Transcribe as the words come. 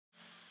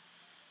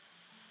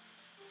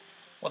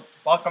Well,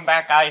 welcome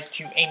back, guys,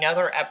 to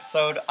another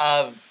episode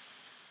of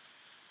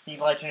The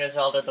Legend of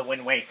Zelda: The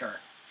Wind Waker.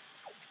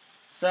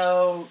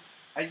 So,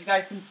 as you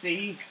guys can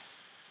see,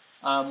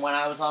 when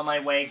I was on my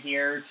way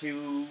here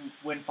to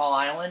Windfall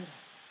Island,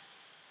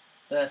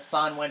 the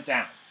sun went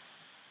down.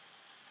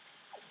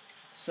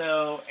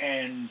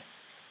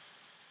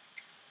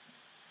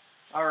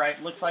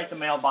 Alright, looks like the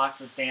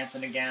mailbox is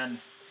dancing again.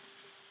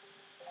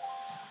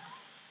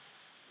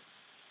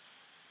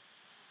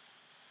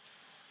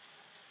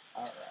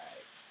 Alright.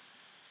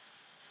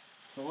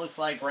 So it looks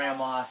like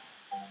Grandma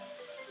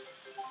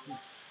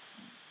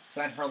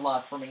sent her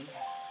love for me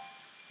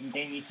and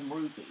gave me some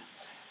rupees.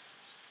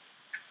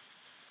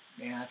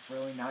 Yeah, it's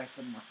really nice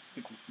of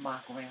my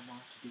grandma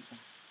to do that.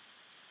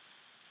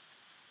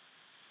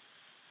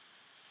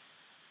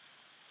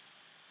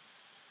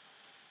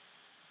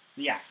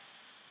 Yeah.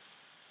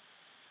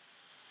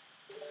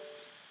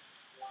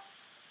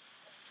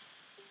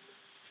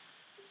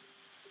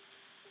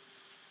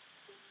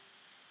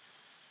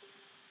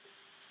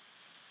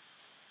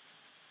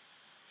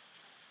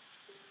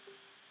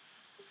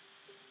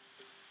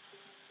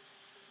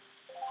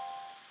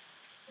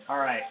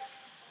 Alright.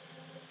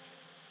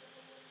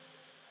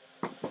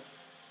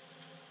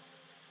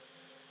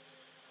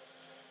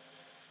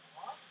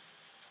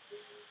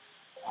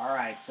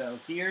 Alright, so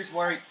here's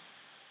where...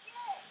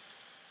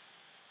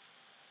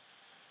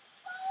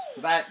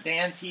 So that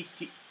dance he's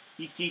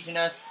teaching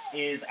us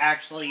is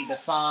actually the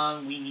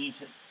song we need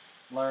to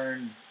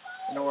learn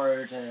in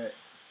order to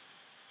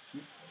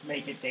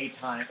make it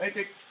daytime.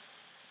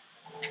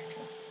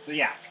 So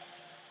yeah.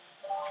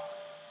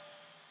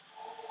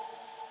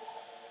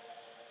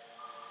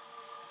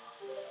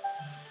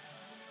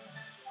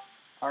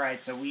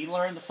 Alright, so we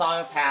learned the Song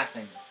of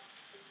Passing.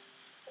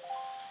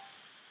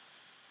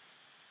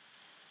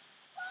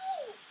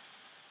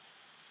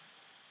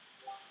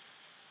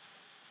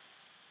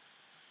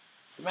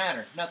 What's the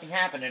matter? Nothing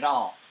happened at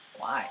all.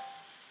 Why?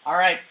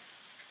 Alright.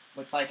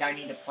 Looks like I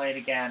need to play it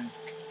again.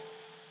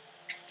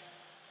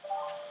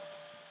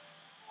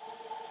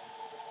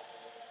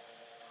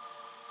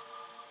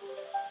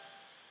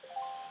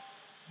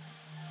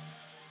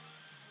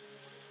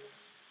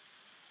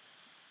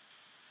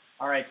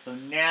 Alright, so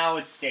now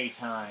it's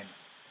daytime.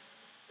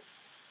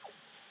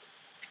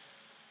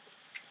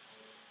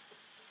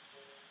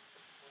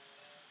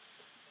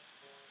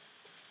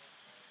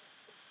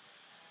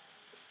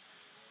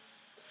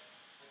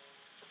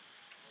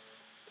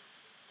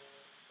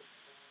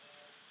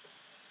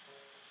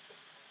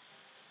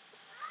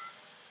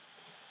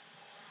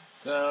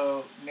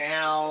 So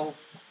now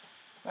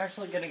I'm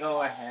actually going to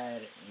go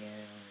ahead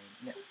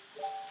and...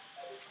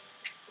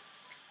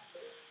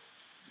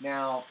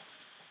 Now,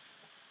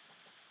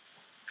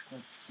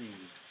 let's see.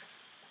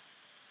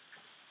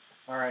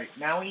 Alright,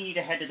 now we need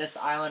to head to this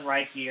island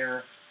right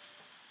here.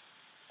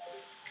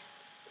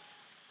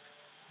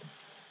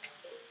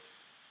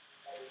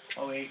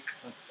 Oh wait,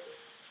 let's...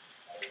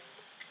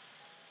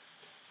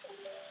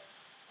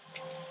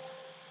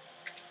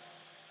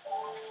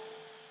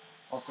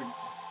 Also,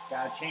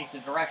 gotta change the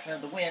direction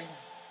of the wind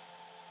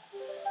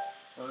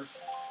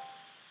first.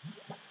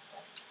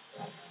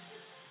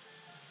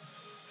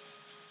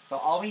 So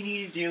all we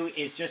need to do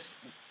is just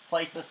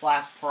place this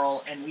last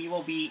pearl, and we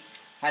will be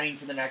heading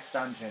to the next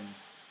dungeon.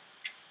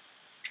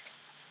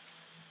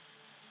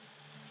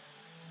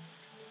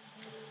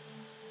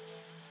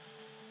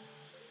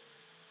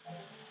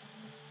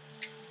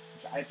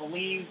 I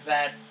believe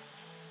that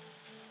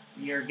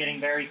we are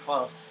getting very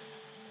close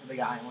to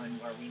the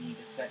island where we need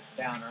to set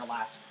down our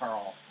last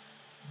pearl.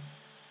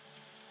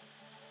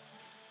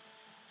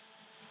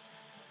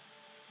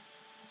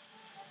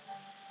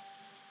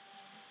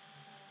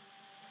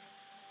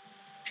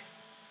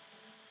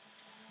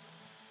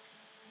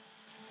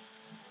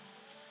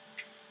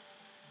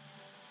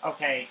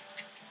 Okay.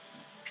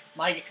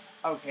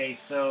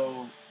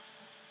 So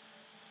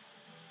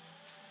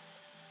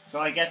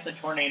I guess the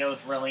tornado is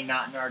really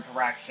not in our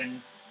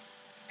direction.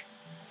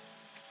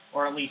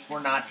 Or at least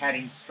we're not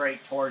heading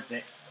straight towards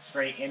it,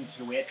 straight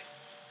into it.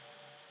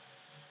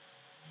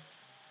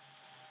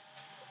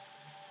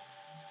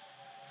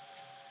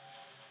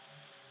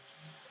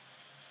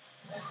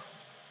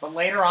 But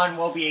later on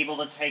we'll be able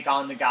to take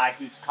on the guy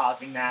who's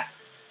causing that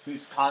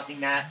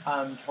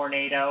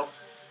tornado.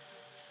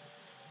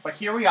 But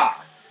here we are.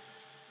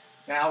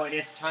 Now it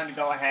is time to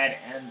go ahead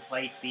and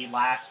place the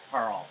last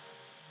pearl.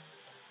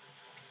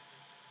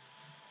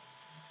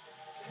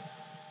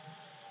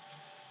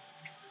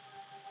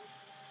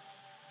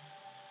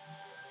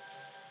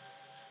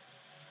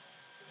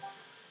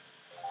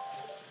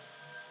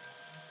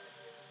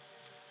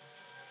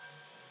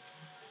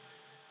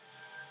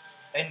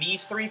 And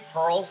these three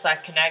pearls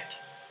that connect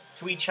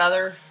to each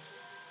other,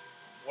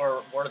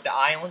 or where the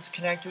islands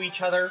connect to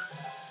each other,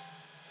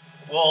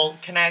 will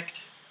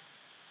connect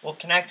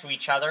to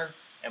each other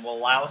and will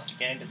allow us to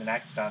get into the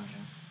next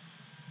dungeon.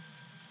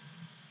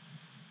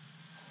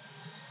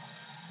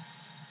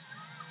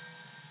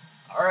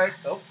 Alright,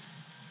 oh.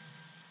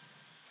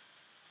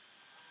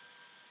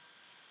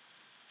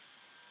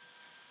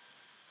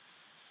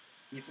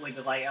 You believe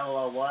it's like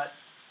LOL what?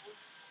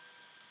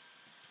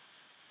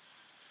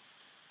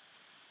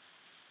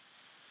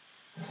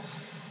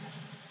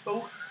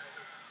 Oh.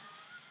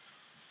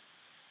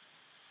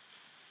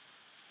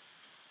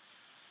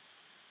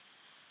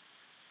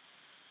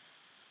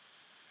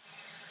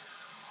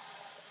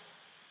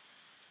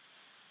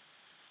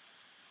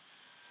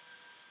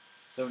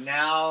 So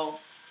now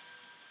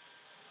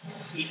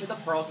each of the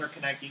pearls are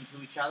connecting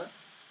to each other.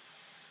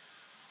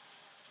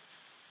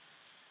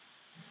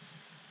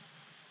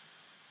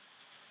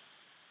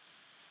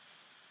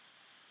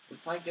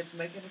 Looks like it's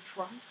making a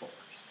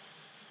Triforce.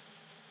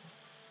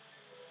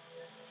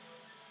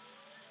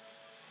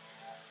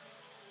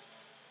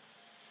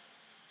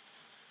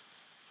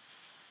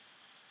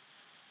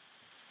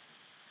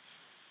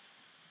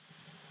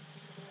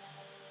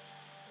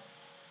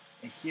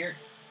 And here,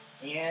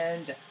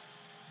 and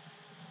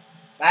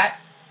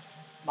that,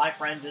 my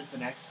friends, is the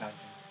next dungeon.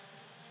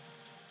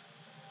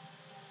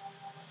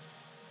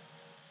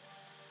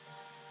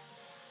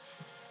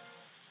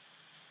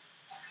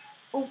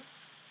 Oh!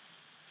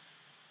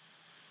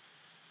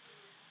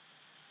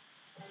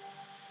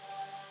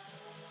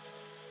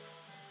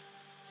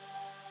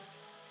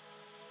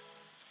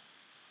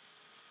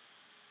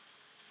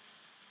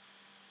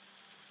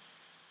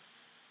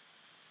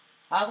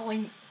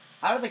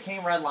 How do the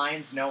King Red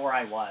Lions know where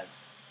I was?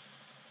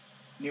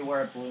 Knew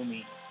where it blew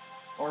me.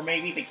 Or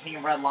maybe the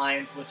King Red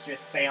Lions was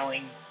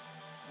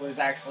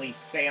actually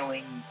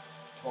sailing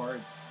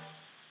towards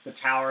the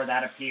tower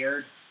that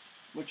appeared.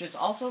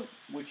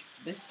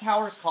 This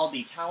tower is called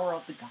the Tower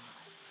of the Gods.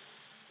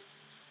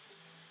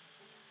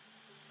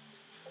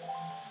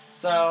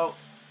 So,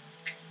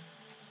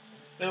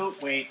 oh,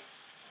 wait.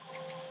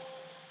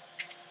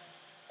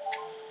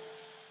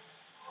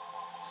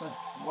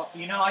 Well,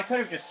 I could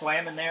have just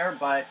swam in there,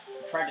 but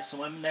tried to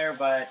swim in there,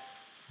 but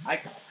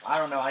I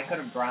don't know, I could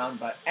have drowned,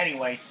 but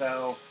anyway,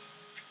 so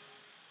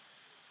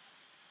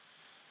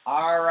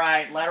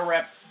alright, let her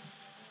rip.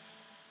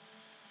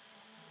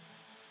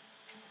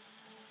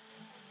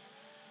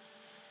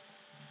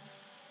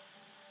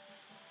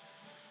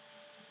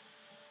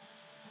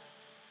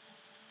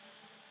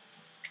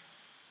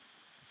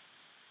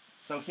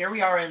 So here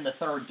we are in the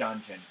third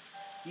dungeon.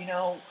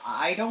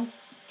 I don't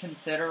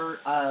consider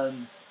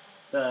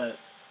the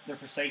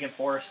Forsaken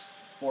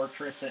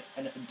Fortress a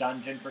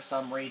dungeon for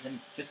some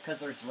reason, just because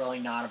there's really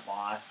not a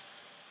boss.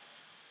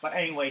 But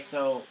anyway,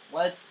 so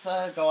let's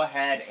go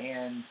ahead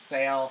and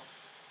sail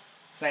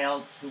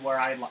to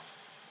where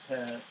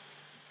to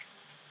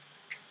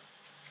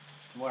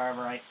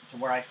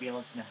where I feel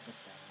is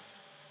necessary.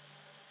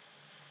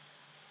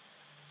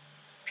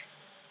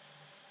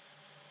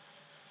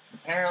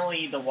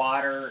 Apparently, the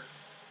water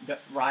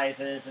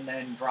rises and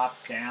then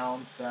drops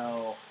down,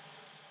 so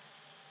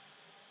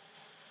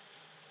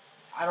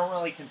I don't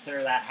really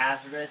consider that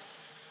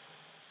hazardous.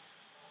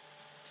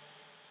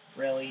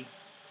 Really.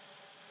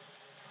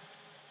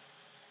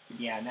 But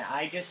yeah, now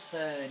I just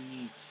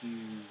need to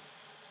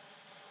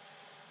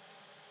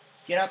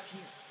get up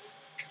here.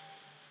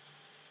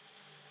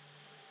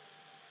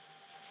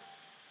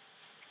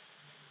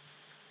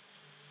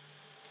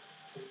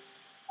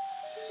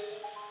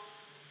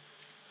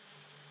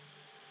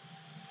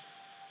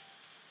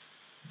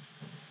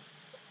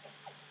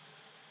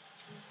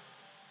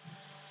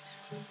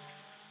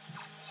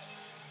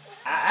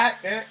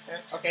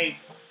 Okay.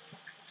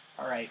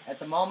 Alright, at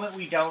the moment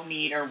we don't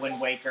need our Wind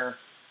Waker.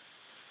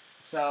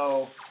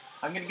 So,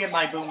 I'm gonna get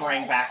my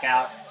boomerang back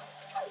out.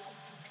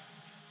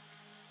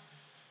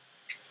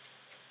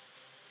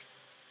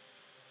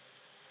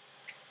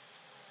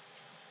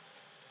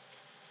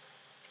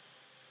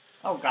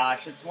 Oh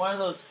gosh, it's one of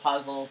those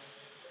puzzles.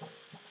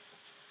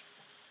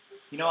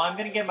 I'm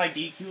gonna get my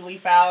DQ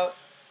leaf out,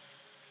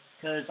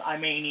 because I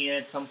may need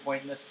it at some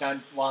point in this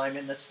while I'm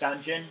in this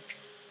dungeon.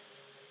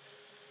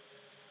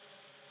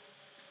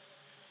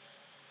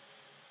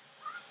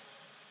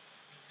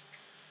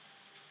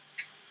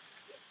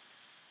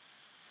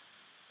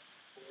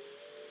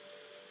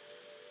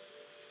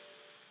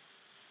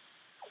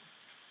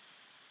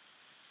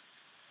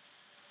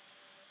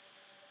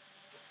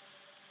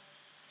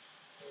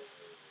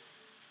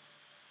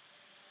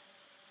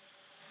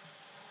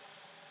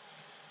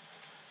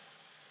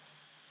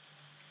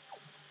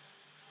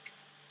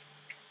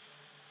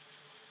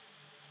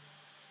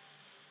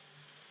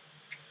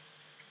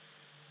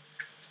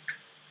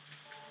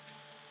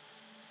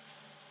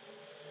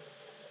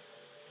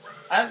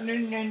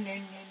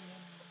 No.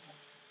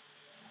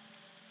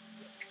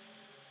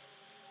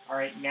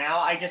 Alright, now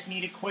I just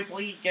need to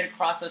quickly get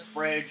across this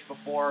bridge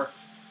before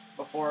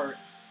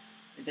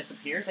it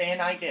disappears,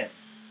 and I did.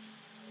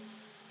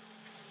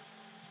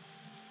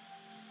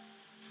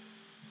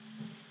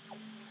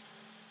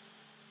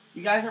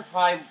 You guys are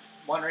probably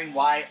wondering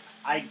why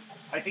I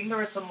think there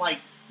was some,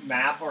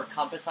 map or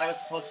compass I was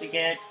supposed to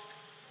get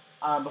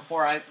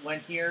before I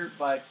went here,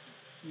 but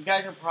you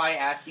guys are probably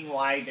asking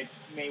you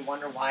may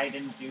wonder why I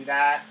didn't do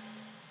that.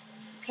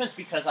 Just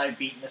because I've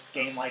beaten this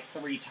game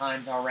 3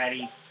 times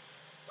already.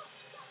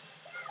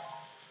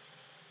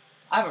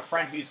 I have a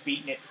friend who's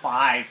beaten it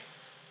 5.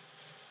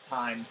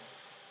 times.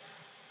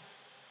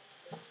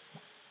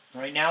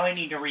 Alright, now I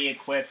need to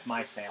re-equip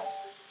my sail.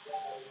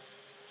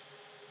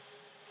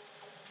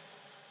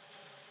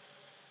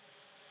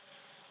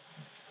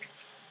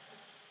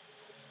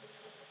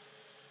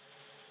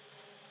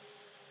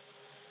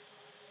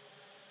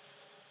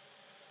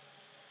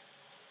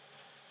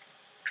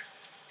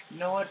 You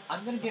know what?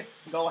 I'm gonna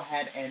go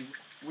ahead and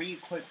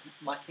re-equip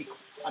my.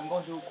 I'm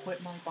going to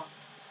equip my bombs.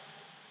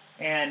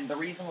 And the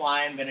reason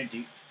why I'm gonna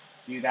do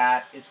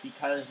that is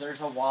because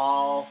there's a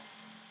wall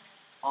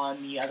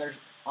on the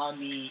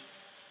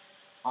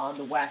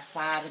west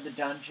side of the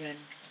dungeon.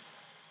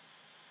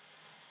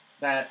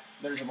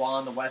 There's a wall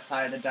on the west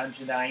side of the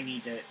dungeon that I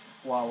need to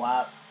blow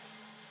up.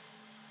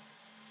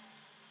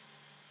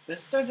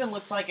 This dungeon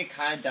looks like a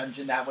kind of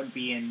dungeon that would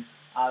be in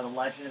The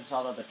Legend of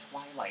Zelda: The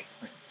Twilight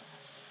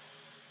Princess.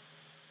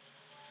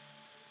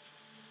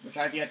 Which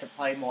I've yet to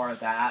play more of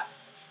that.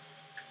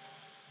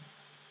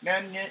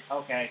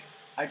 Okay,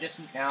 I just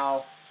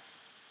now...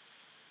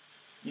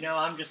 You know,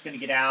 I'm just gonna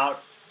get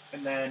out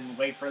and then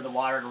wait for the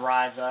water to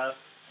rise up.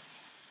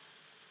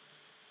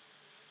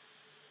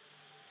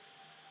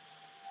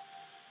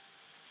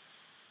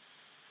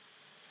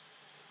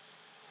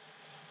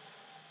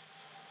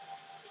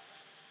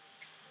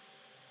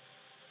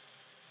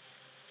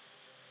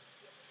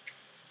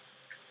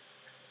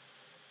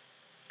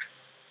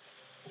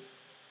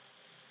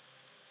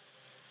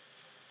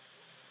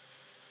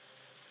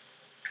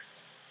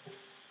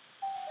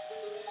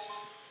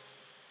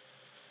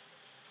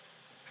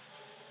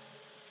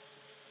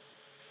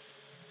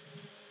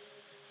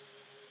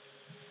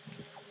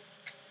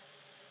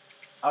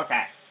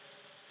 Okay,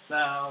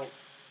 so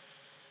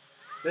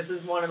this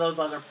is one of those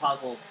other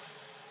puzzles.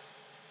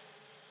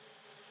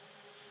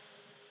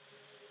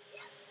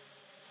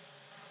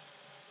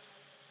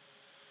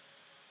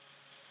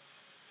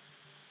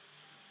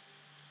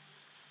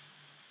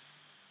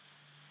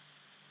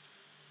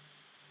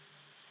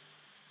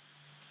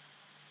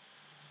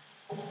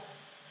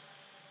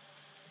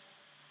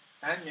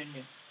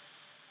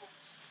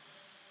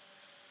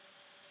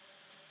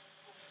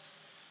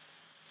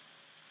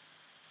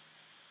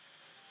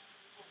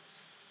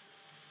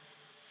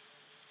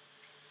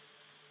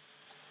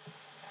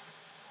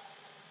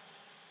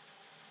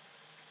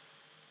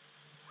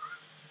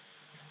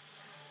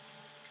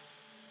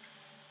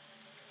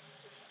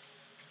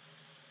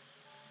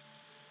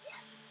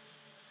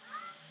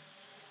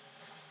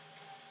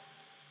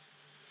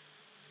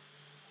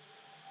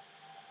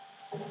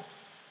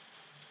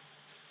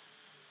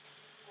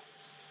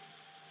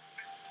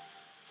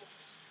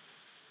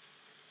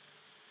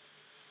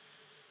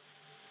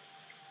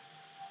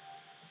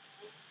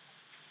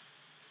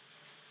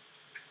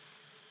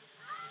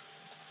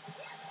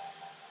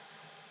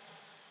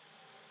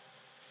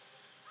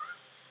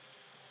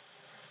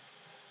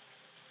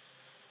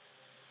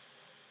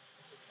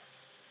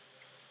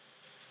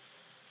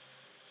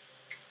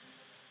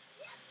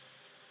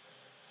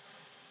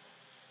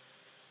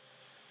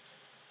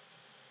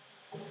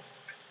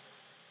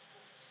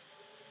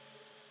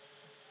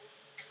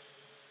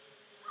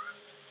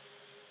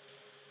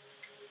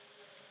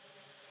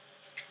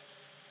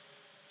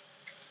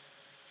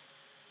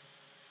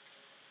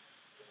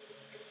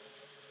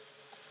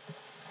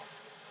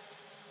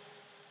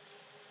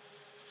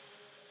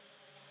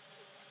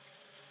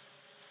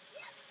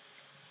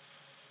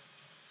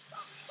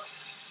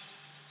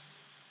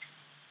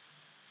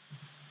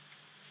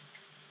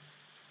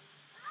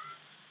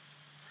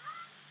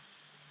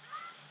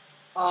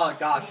 Oh,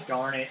 gosh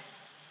darn it.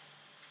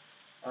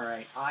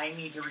 Alright, I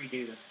need to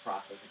redo this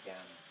process again.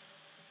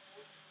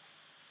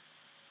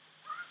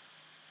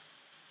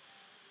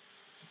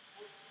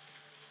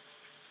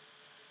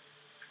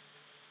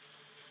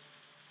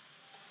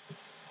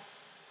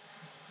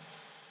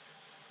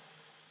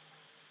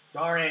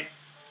 Darn it.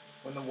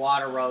 When the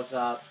water rose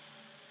up,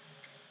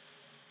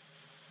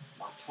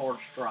 my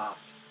torch dropped.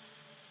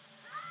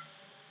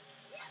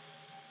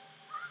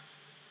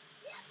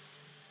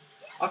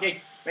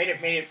 Okay, made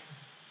it.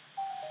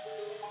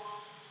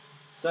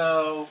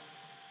 So...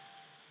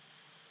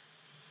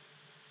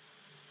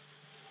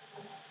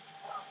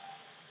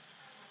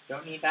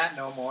 Don't need that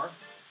no more.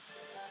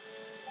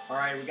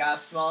 Alright, we got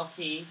a small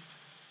key.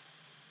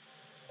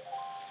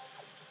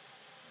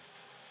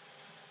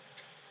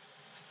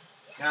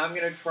 Now I'm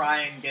gonna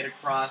try and get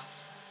across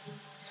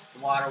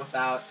the water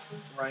without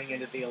running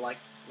into the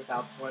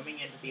without swimming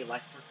into the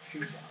electric shoe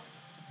zone.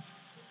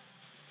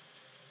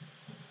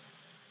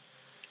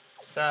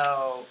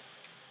 So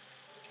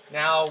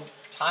now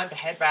time to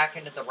head back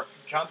into the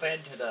jump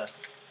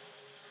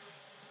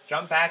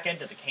back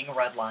into the King of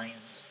Red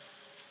Lions.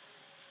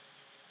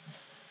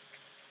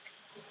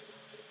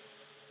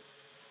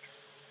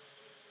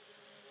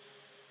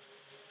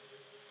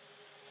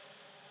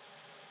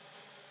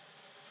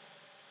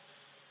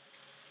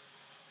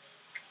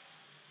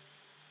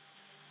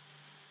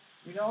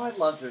 You know, I'd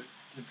love to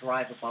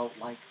drive a boat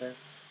like this.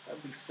 That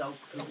would be so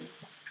cool.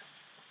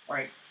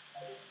 Alright.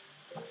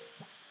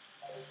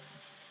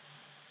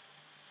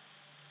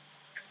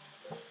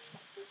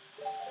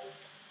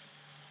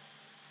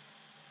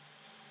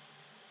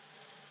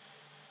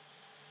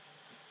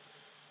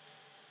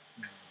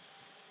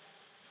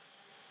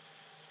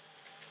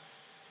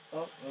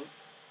 Oh, oh.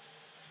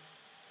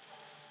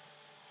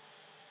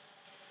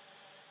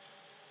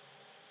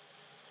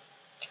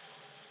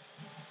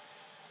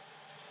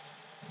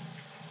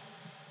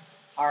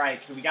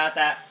 Alright, so we got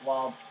that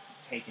wall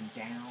taken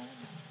down.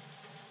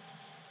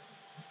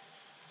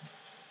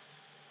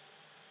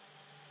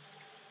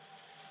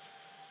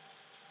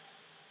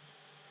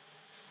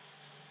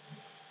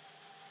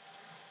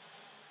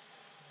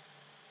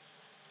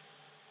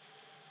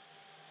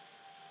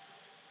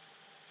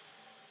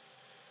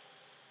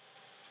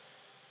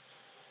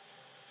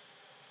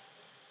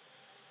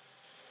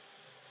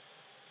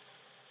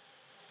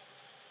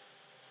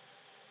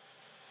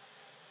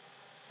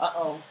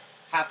 Uh-oh,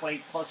 halfway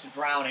close to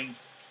drowning.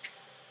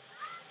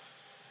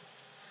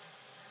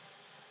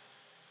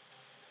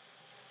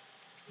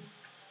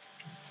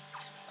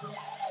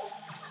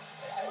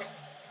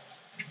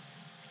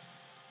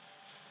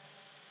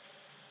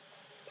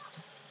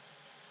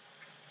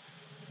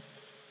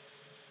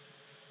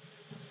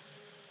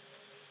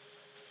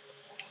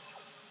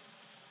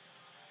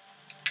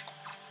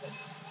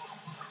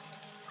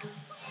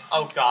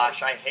 Oh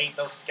gosh, I hate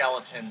those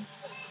skeletons.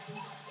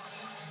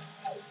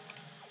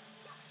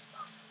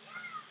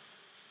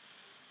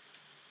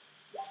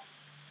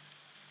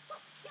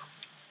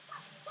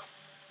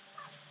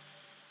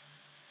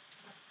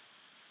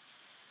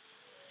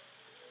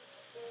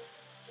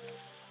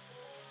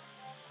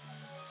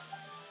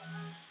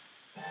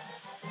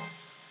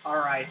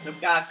 Alright, so we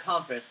got a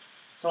compass.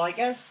 So I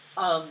guess,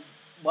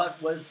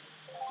 what was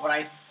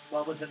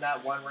in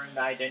that one room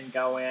that I didn't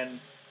go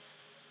in,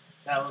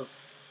 that was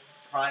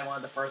probably one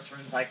of the first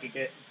rooms I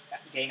could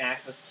gain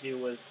access to,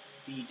 was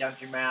the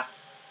dungeon map.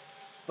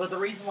 But the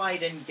reason why I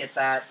didn't get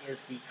that is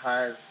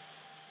because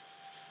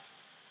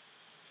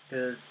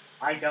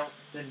I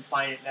didn't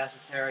find it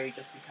necessary,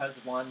 just because,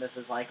 one, this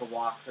is like a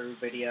walkthrough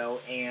video,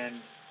 and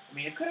I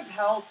mean, it could have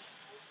helped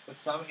with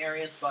some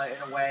areas, but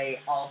in a way,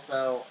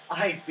 also,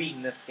 I've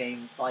beaten this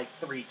game like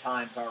 3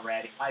 times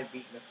already.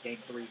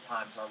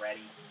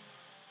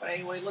 But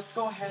anyway, let's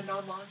go ahead and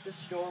unlock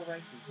this door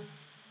right here.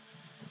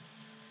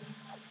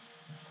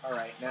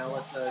 Alright, now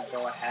let's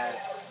go ahead.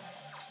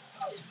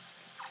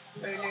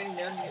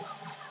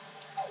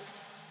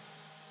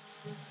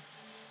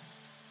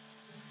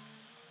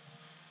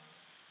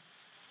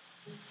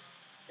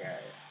 Okay.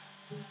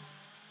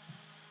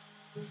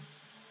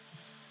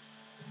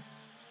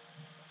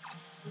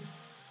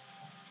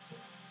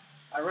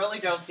 I really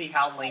don't see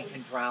how Link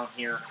can drown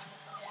here,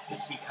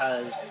 just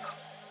because...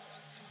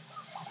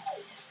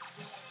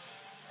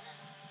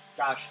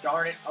 Gosh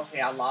darn it.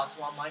 Okay, I lost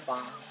one of my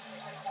bombs.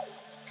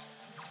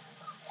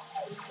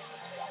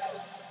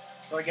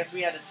 So I guess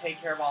we had to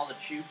take care of all the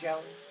chew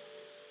jelly.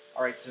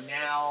 Alright, so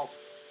now...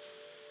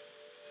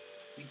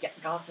 we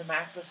got some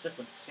access to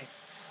some sticks.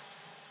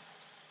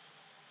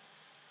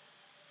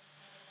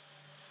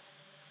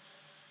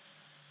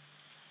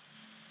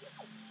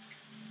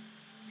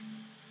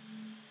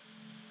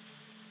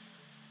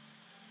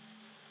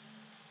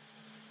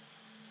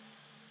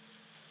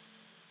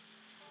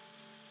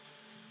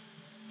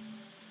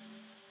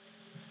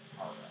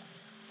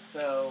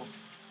 So,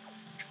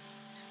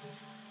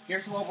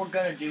 here's what we're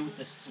going to do with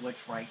this switch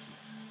right here.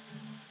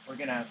 We're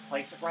going to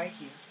place it right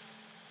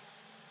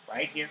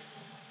here,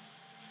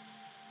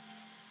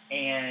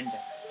 and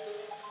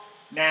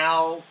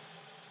now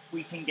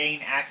we can gain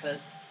access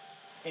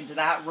into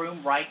that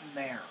room right in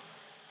there.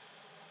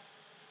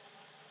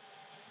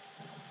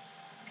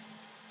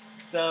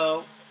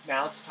 So,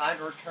 now it's time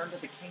to return to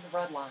the King of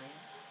Red Lions,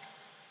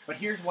 but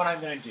here's what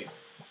I'm going to do.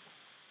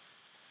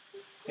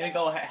 I'm going to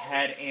go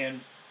ahead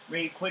and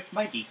re-equip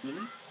my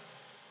Deku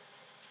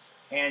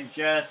and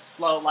just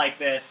float like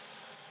this.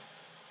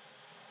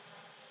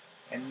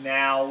 And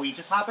now we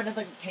just hop into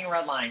the King of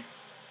Red Lions.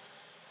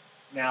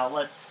 Now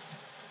let's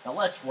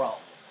roll.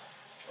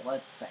 So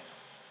let's sail.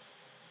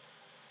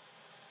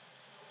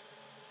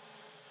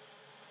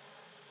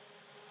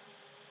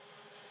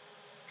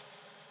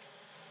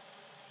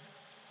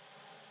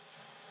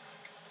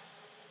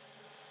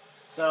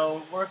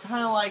 So we're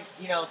kind of like,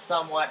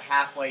 somewhat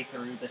halfway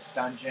through this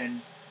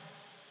dungeon.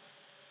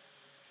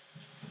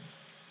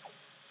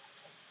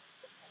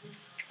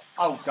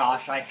 Oh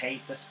gosh, I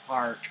hate this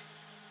part.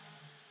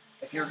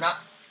 If you're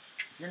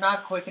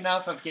not quick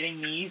enough of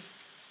getting these,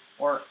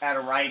 or at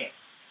a right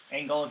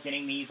angle of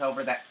getting these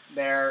over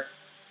there,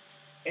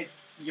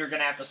 you're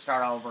gonna have to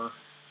start over,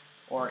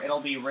 or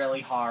it'll be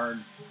really hard.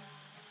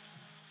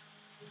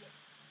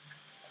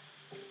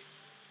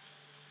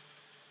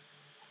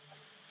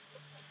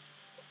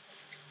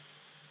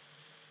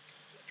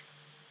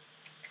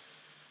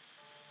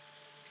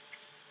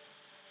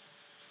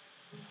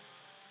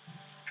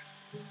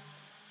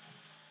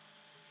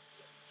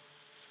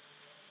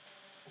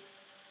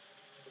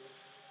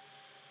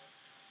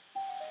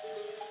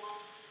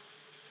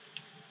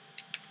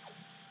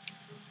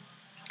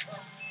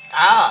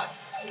 Ah!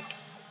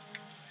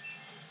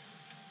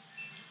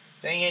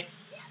 Dang it.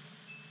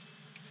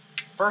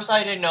 First,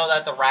 I didn't know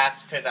that the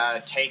rats could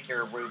take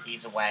your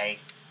rupees away.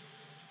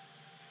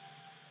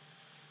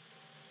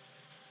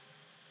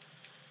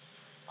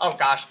 Oh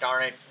gosh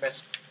darn it,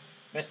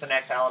 missed the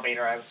next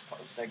elevator I was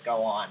supposed to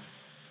go on.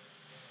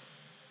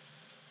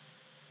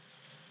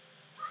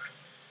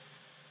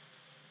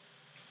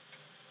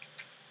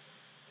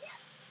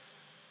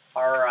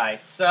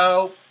 Alright,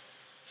 so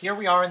here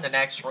we are in the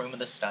next room of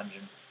this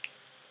dungeon.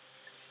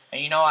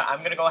 And you know what, I'm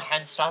going to go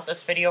ahead and stop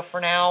this video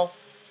for now.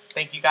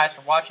 Thank you guys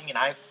for watching, and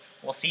I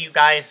will see you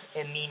guys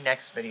in the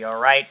next video,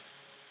 alright?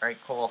 Alright,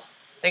 cool.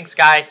 Thanks,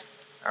 guys.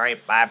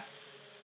 Alright, bye.